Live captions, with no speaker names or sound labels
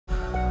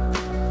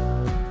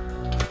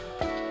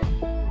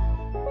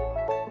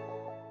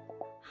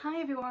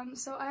everyone,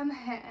 so I am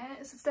here.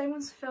 So today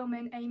I'm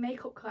filming a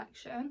makeup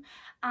collection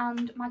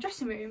and my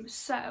dressing room.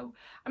 So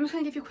I'm just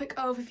going to give you a quick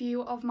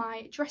overview of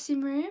my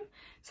dressing room,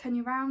 turn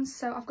you around.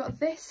 So I've got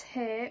this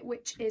here,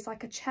 which is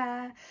like a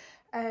chair.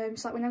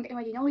 So like when I'm getting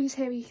ready, Ollie's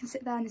here, you can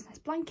sit there and there's a nice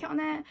blanket on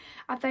it.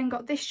 I've then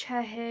got this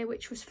chair here,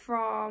 which was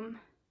from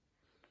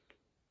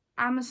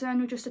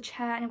Amazon, with just a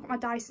chair, and I've got my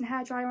Dyson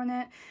hairdryer on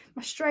it,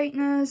 my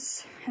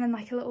straighteners, and then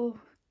like a little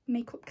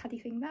makeup caddy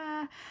thing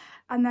there,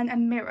 and then a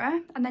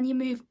mirror. And then you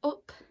move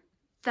up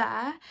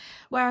there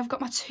where I've got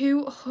my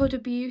two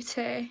Huda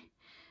Beauty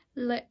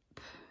lip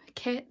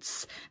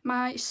kits,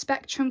 my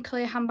Spectrum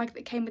clear handbag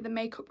that came with the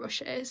makeup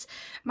brushes,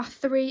 my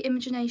 3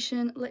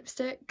 Imagination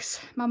lipsticks,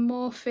 my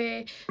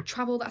Morphe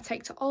travel that I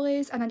take to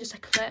Ollie's, and then just a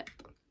clip.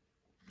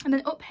 And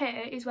then up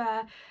here is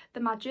where the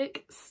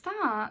magic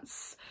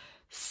starts.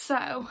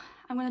 So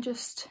I'm going to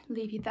just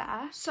leave you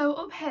there. So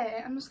up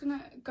here, I'm just going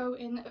to go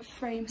in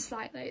frame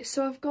slightly.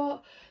 So I've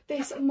got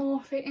this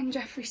Morphe in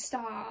Jeffree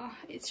Star.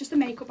 It's just a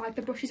makeup bag.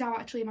 The brushes are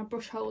actually in my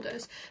brush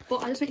holders,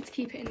 but I just need to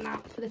keep it in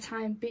that for the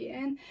time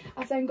being.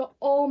 I've then got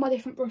all my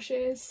different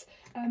brushes,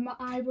 my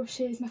eye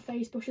brushes, my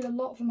face brushes, a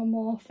lot of them are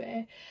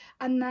Morphe.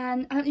 And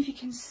then, I don't know if you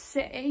can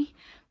see,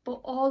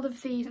 but all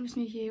of these, I'm just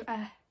going to move you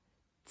a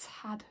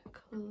tad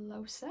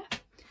closer.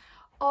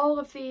 All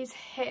of these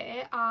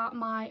here are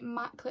my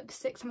MAC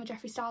lipsticks and my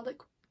Jeffree Star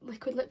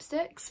liquid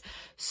lipsticks.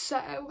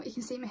 So you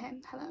can see me here.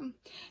 Hello.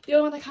 The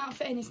only one I can't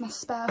fit in is my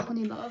spare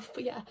Honey Love.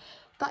 But yeah,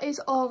 that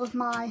is all of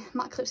my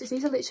MAC lipsticks.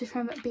 These are literally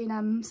from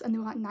B&M's and they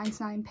were like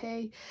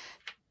 99p.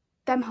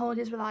 Them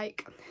holders were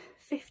like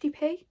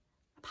 50p a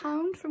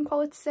pound from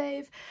Quality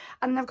Save.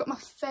 And then I've got my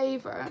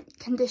favourite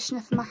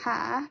conditioner for my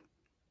hair,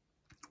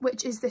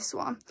 which is this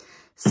one.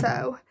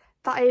 So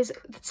that is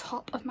the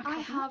top of my cabinet.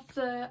 I have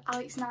the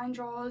Alex 9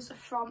 drawers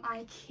from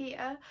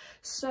IKEA.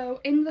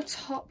 So in the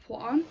top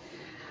one,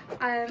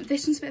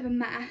 this one's a bit of a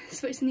mess,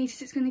 but it's the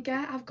neatest it's going to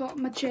get. I've got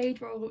my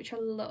Jade roller, which I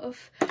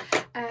love.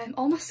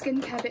 All my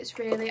skincare bits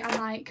really, and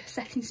like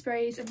setting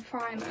sprays and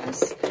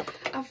primers.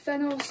 I've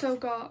then also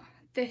got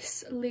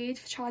this lead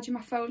for charging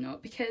my phone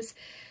up, because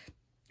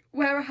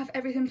where I have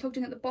everything plugged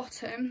in at the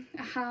bottom,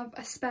 I have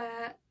a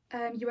spare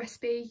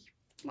USB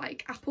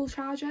like Apple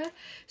charger,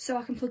 so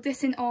I can plug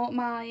this in, or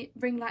my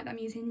ring light that I'm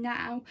using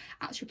now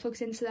actually plugs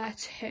into there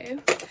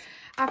too.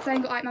 I've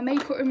then got like my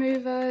makeup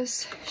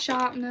removers,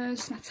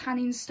 sharpeners, my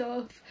tanning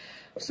stuff,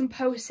 some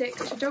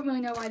Post-its, which I don't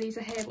really know why these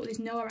are here, but there's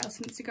nowhere else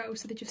for them to go,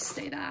 so they just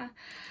stay there.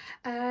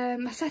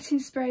 My setting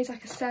sprays,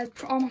 like I said,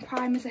 all my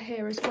primers are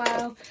here as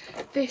well.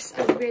 This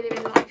I really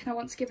like and I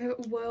want to give it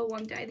a whirl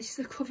one day. This is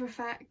the Cover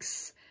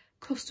FX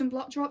custom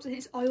block drops, and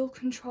it's oil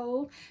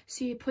control,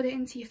 so you put it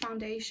into your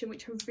foundation,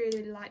 which I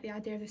really like the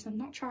idea of this. I've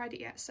not tried it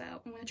yet, so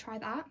I'm going to try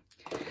that.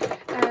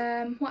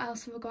 What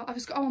else have I got? I've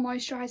just got all my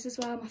moisturisers as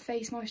well, my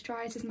face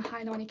moisturisers, my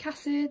hyaluronic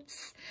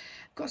acids,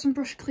 got some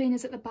brush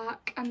cleaners at the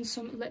back and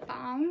some lip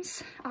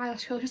balms,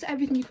 eyelash curlers, just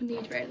everything you can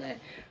need really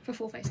for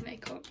full face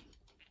makeup.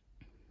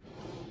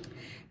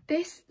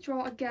 This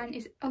drawer again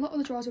is, a lot of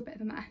the drawers are a bit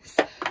of a mess.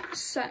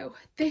 So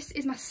this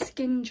is my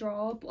skin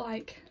drawer,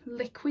 like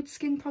liquid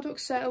skin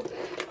products. So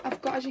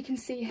I've got, as you can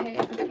see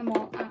here, if I get them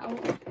all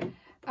out,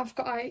 I've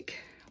got like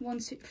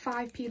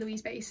 5 P.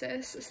 Louise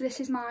bases. So this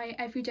is my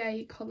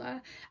everyday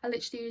colour. I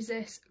literally use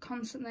this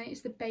constantly.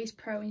 It's the Base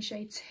Pro in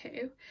shade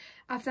 2.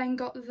 I've then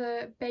got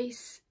the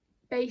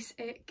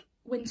basic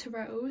Winter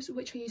Rose,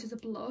 which I use as a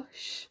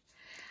blush.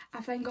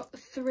 I've then got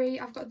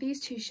I've got these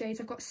 2 shades.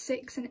 I've got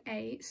 6 and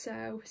 8,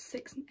 so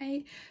 6 and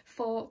 8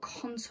 for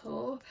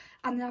contour,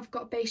 and then I've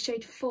got base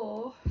shade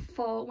 4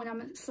 for when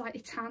I'm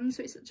slightly tan,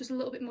 so it's just a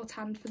little bit more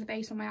tanned for the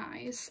base on my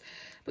eyes.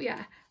 But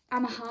yeah,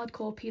 I'm a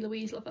hardcore P.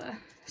 Louise lover,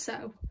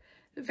 so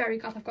very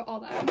glad I've got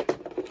all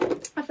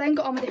that. I've then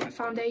got all my different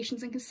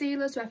foundations and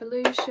concealers,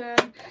 Revolution.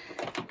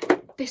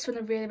 This one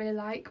I really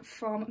like,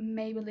 from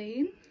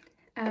Maybelline.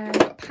 I've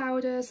got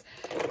powders.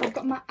 I've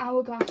got my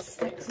Hourglass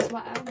sticks as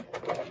well,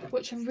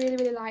 which I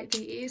really like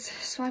these.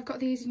 So I've got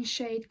these in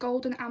shade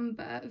Golden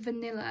Amber,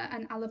 Vanilla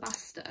and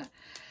Alabaster.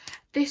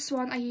 This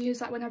one I use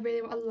like when I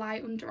really want a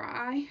light under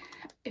eye.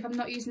 If I'm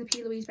not using the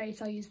P. Louise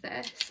base, I'll use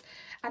this.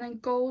 And then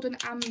Golden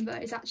Amber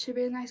is actually a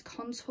really nice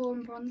contour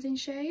and bronzing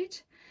shade.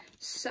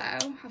 So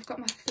I've got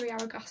my 3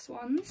 Hourglass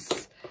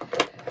ones.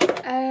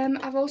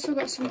 I've also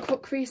got some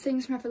cut crease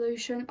things from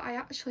Revolution, but I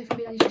actually, for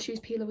me, I just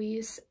use P.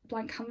 Louise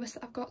blank canvas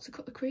that I've got to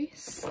cut the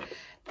crease.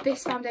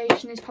 This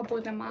foundation is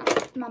probably my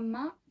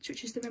match,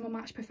 which is the Rimmel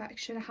Match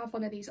Perfection. I have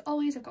one of these at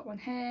Ollie's, I've got one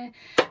here,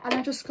 and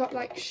I've just got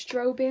like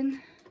strobing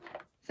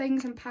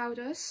things and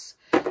powders,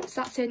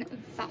 so that's in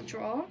that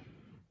drawer.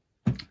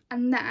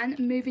 And then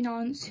moving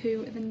on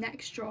to the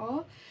next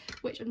drawer,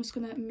 which I'm just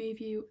going to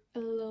move you a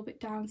little bit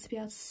down to be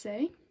able to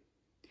see.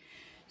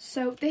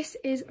 So this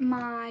is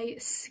my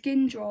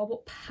skin drawer,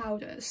 but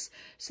powders.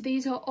 So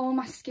these are all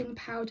my skin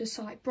powders,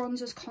 so like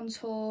bronzers,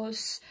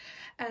 contours,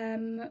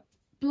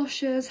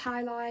 blushes,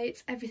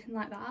 highlights, everything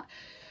like that.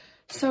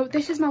 So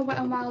this is my Wet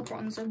n Wild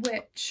bronzer,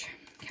 which,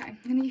 okay, I'm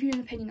going to give you an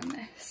opinion on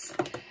this.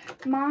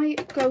 My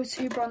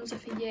go-to bronzer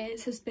for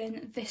years has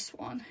been this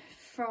one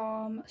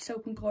from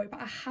Soap and Glory,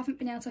 but I haven't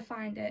been able to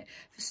find it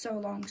for so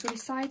long, so I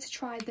decided to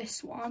try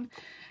this one,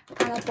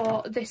 and I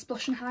bought this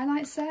blush and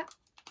highlight set,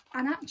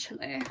 and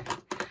actually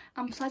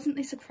I'm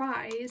pleasantly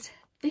surprised.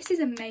 This is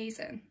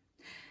amazing.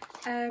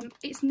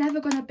 It's never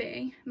going to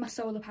be my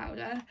solar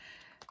powder,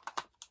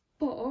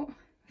 but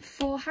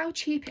for how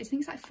cheap it is, I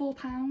think it's like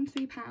 £4,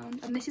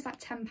 £3, and this is like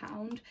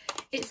 £10.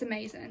 It's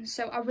amazing,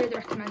 so I really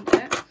recommend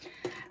it.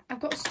 I've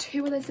got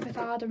 2 Elizabeth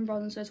Arden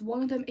bronzers.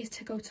 One of them is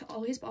to go to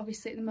Ollie's, but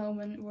obviously at the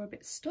moment we're a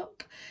bit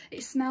stuck.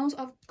 It smells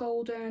of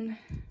golden,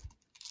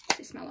 what does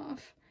it smell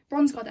of?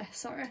 Bronze Goddess,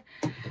 sorry.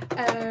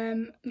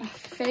 My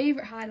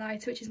favourite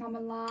highlighter, which is my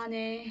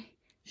Milani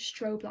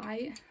Strobe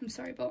Light. I'm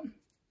sorry, but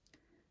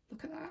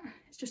look at that.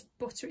 It's just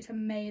butter, it's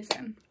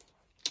amazing.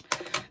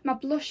 My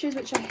blushes,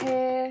 which are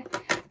here,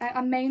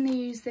 I mainly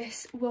use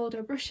this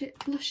Wilder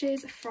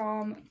blushes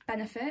from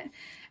Benefit,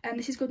 and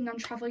this is good when I'm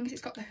travelling because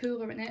it's got the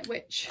Hoola in it,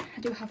 which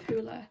I do have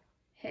Hoola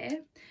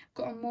here. I've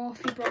got a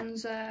Morphe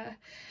bronzer,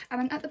 and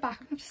then at the back,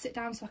 I'm going to have to sit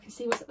down so I can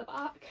see what's at the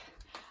back.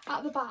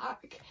 At the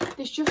back,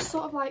 there's just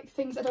sort of like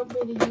things I don't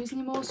really use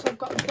anymore, so I've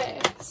got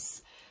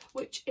this,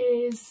 which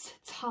is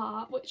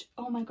Tarte, which,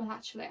 oh my god,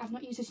 actually, I've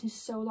not used this in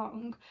so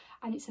long,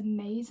 and it's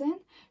amazing,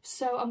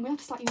 so I'm going to have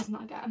to start using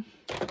that again.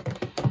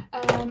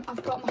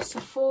 I've got my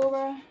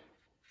Sephora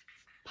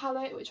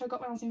palette, which I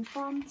got when I was in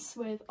France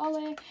with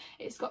Ollie.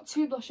 It's got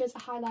 2 blushes, a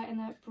highlight and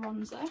a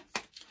bronzer.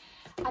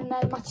 And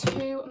then my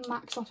 2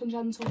 MAC Soft and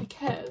Gentle,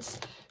 because,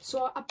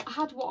 so I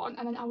had one,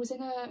 and then I was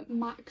in a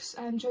MAC's,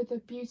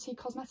 the beauty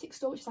cosmetic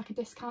store, which is like a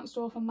discount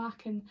store for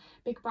MAC and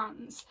big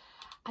brands.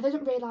 I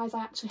didn't realise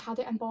I actually had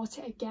it and bought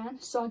it again,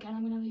 so again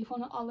I'm going to leave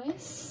one at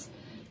Ollie's.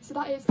 So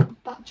that is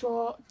that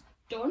drawer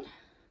done.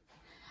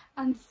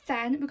 And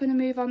then we're going to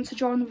move on to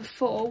drawer number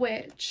 4,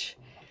 which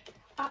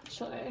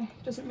actually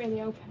doesn't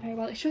really open very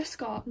well. It's just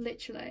got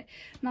literally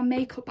my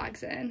makeup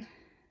bags in,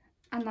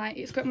 and like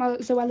it's got my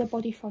Zoella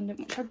body fondant,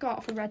 which I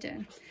got for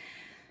Reading.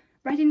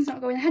 Reading's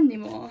not going ahead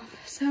anymore,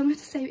 so I'm going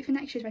to save it for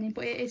next year's Reading,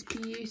 but it is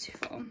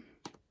beautiful.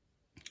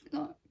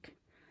 Look,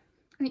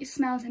 and it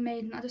smells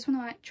amazing. I just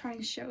want to like try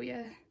and show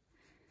you.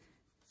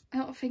 I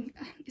don't think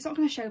it's not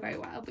going to show very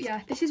well, but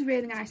yeah, this is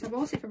really nice. I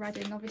bought it for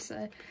Reading,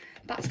 obviously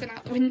that's gone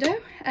out the window.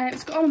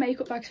 It's got all my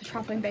makeup bags for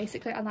travelling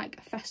basically, and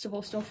like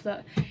festival stuff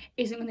that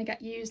isn't going to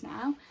get used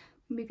now.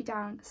 Move it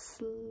down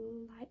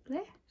slightly.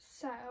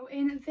 So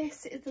in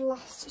this is the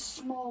last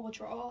smaller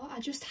drawer. I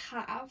just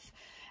have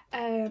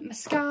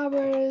mascaras,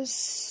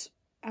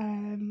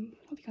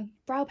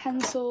 brow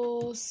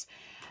pencils,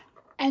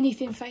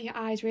 anything for your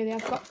eyes really.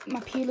 I've got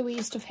my P.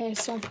 Louise stuff here,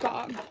 so I've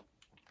got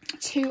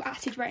 2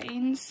 Acid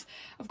Rains.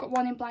 I've got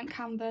 1 in Blank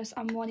Canvas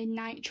and 1 in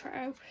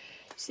Nitro.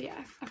 So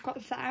yeah, I've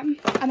got them.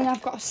 And then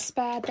I've got a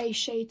spare base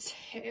shade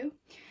too.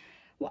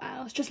 What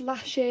else? Just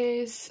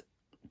lashes,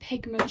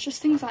 pigments,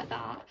 just things like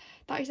that.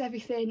 That is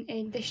everything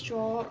in this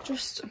drawer.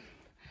 Just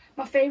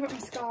my favourite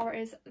mascara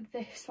is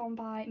this one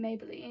by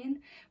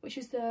Maybelline, which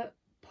is the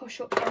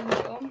Push Up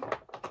Angel.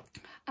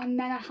 And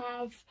then I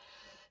have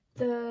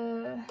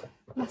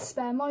my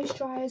spare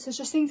moisturisers,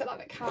 just things like that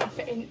that can't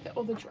fit in the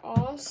other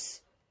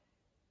drawers.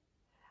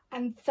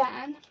 And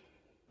then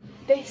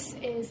this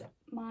is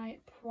my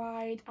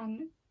pride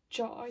and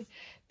joy.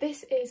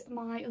 This is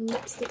my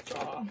lipstick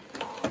drawer.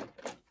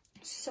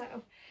 So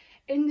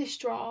in this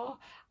drawer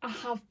I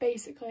have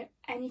basically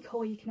any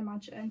colour you can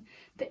imagine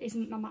that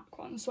isn't my MAC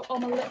one. So all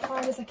my lip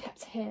liners are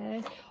kept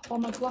here, all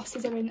my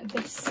glosses are in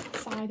this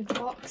side of the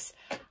box,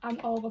 and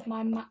all of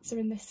my mattes are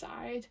in this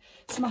side.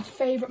 So my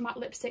favourite matte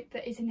lipstick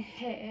that is in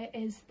here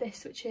is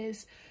this, which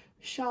is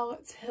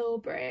Charlotte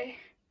Tilbury,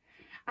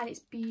 and it's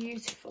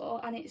beautiful,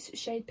 and it's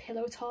shade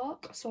Pillow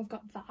Talk, so I've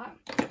got that.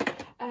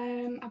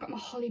 I've got my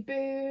Holly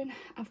Boone,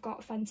 I've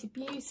got Fenty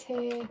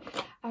Beauty,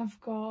 I've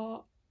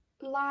got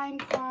Lime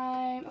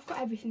Crime, I've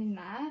got everything in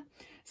there.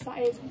 So that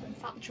is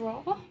that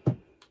drawer.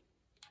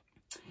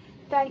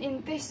 Then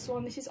in this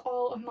one, this is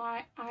all of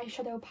my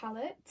eyeshadow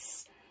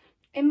palettes.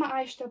 In my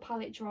eyeshadow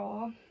palette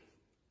drawer,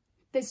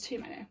 there's too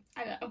many,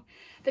 I know.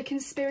 The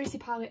Conspiracy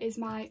palette is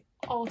my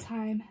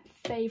all-time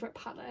favourite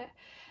palette.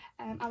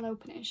 I'll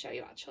open it and show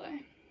you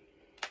actually.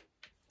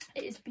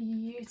 It is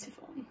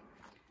beautiful.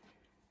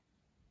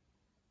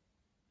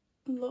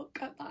 Look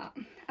at that.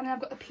 And then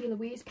I've got the P.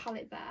 Louise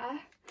palette there.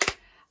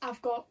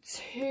 I've got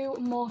 2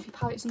 Morphe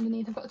palettes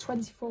underneath. I've got the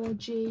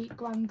 24G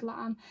Grand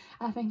Glam,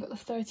 and I think I've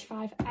got the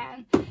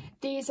 35N.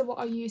 These are what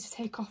I use to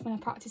take off when I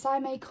practice eye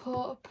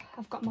makeup.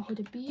 I've got my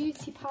Huda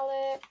Beauty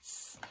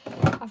palettes.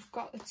 I've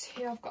got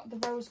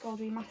the Rose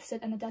Gold Remastered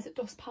and the Desert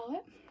Dust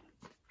palette.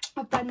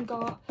 I've then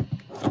got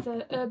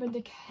the Urban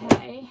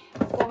Decay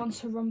Born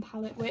to Run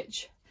palette,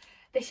 which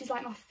this is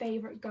like my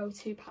favourite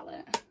go-to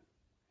palette.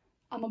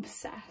 I'm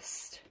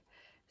obsessed.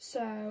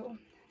 So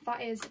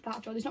that is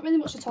that drawer. There's not really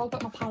much to talk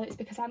about my palettes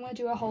because I'm going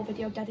to do a whole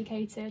video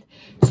dedicated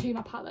to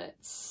my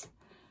palettes.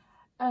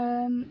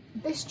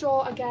 This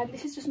drawer, again,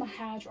 this is just my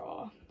hair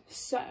drawer.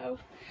 So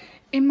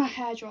in my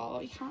hair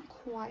drawer, you can't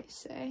quite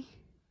see.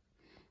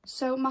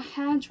 So my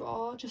hair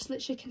drawer just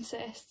literally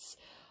consists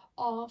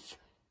of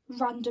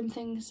random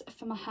things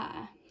for my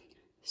hair.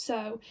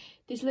 So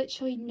there's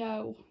literally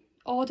no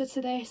order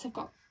to this. I've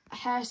got a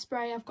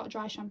hairspray, I've got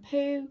dry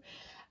shampoo,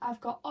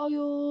 I've got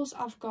oils,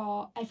 I've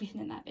got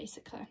everything in there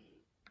basically.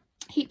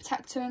 Heat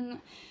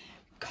protectant,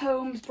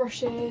 combs,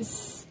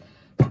 brushes.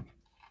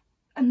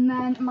 And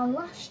then my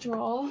last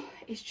drawer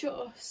is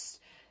just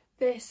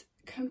this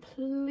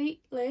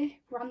completely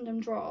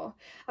random drawer.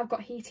 I've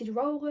got heated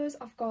rollers,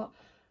 I've got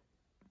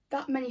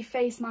that many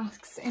face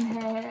masks in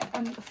here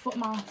and foot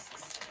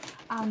masks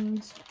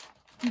and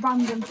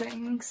random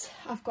things.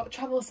 I've got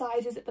travel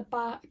sizes at the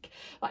back,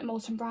 like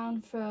Molton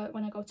Brown for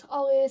when I go to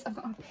Ollie's. I've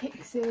got my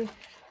Pixie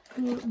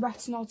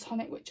retinol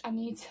tonic, which I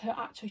need to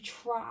actually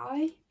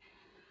try.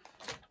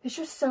 There's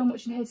just so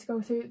much in here to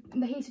go through.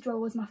 The heated roller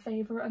was my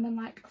favourite, and then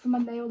like for my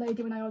nail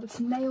lady when I ordered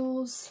some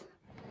nails,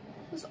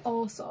 there's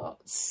all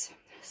sorts.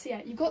 So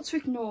yeah, you've got to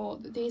ignore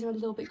that these are a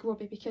little bit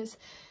grubby because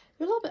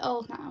they're a little bit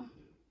old now.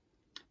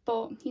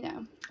 But you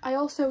know, I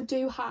also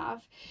do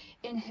have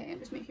in here,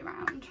 just move you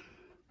around,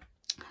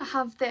 I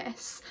have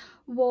this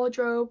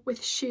wardrobe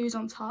with shoes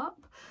on top,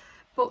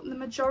 but the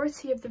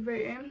majority of the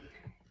room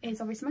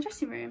is obviously my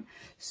dressing room.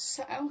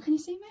 So can you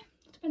see me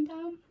up and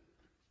down?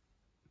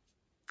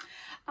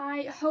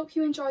 I hope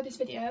you enjoyed this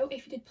video.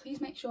 If you did,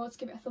 please make sure to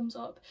give it a thumbs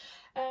up.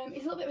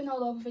 It's a little bit of an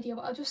all over video,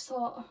 but I just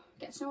thought,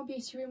 get to know my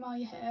beauty room while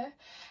you're here.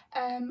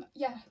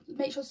 Yeah,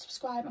 make sure to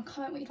subscribe and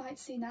comment what you'd like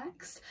to see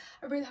next.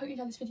 I really hope you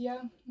enjoyed this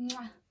video.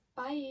 Mwah.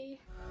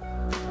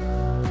 Bye.